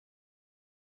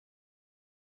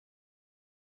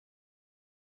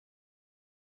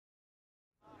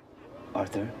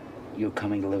Arthur, you're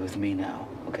coming to live with me now,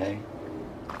 okay?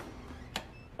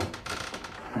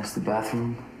 That's the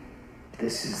bathroom.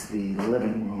 This is the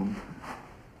living room.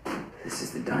 This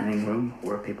is the dining room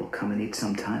where people come and eat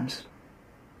sometimes.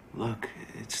 Look,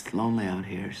 it's lonely out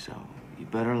here, so you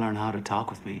better learn how to talk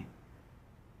with me.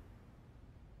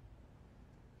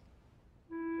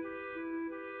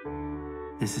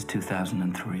 This is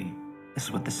 2003. This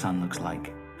is what the sun looks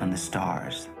like, and the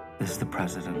stars. This is the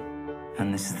president.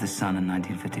 And this is the sun in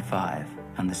 1955,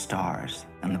 and the stars,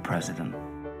 and the president.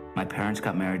 My parents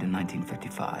got married in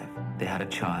 1955. They had a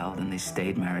child, and they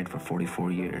stayed married for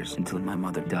 44 years until my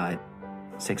mother died.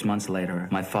 6 months later,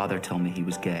 my father told me he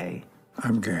was gay.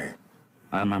 I'm gay.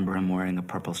 I remember him wearing a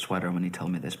purple sweater when he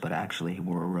told me this, but actually he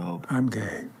wore a robe. I'm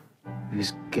gay. He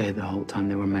was gay the whole time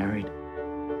they were married.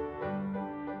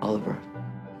 Oliver,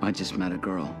 I just met a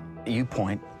girl. You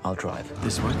point, I'll drive.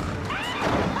 This way.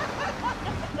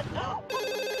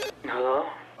 Hello?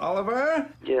 Oliver?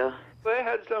 Yeah. They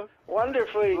had some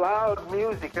wonderfully loud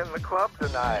music in the club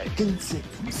tonight. Music.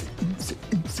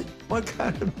 What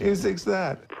kind of music's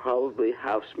that? Probably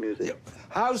house music. Yep.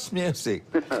 House music.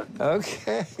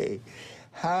 Okay.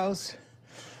 House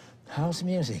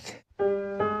music.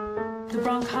 The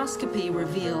bronchoscopy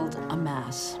revealed a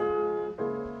mass.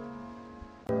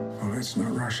 Well, let's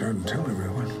not rush out and tell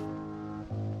everyone.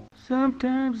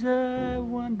 Sometimes I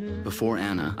wonder. Before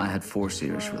Anna, I had 4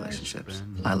 serious relationships.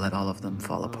 I let all of them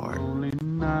fall apart.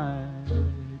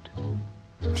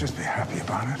 Just be happy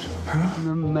about it, huh?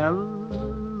 The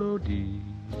melody.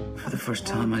 For the first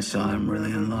time, I saw him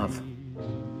really in love.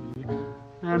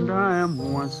 And I am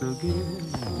once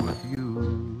again with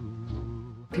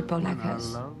you. People like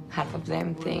us, half of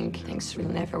them think things will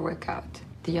never work out.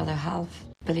 The other half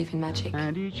believe in magic.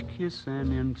 And each kiss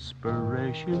an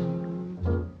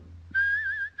inspiration.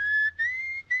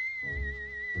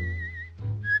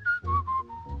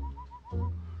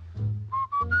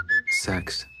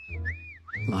 Sex,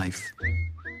 life,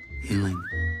 healing,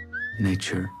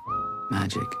 nature,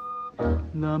 magic.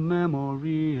 The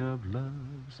memory of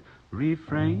love's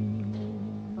refrain.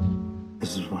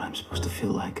 This is what I'm supposed to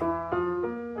feel like.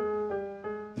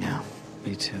 Yeah,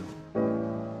 me too.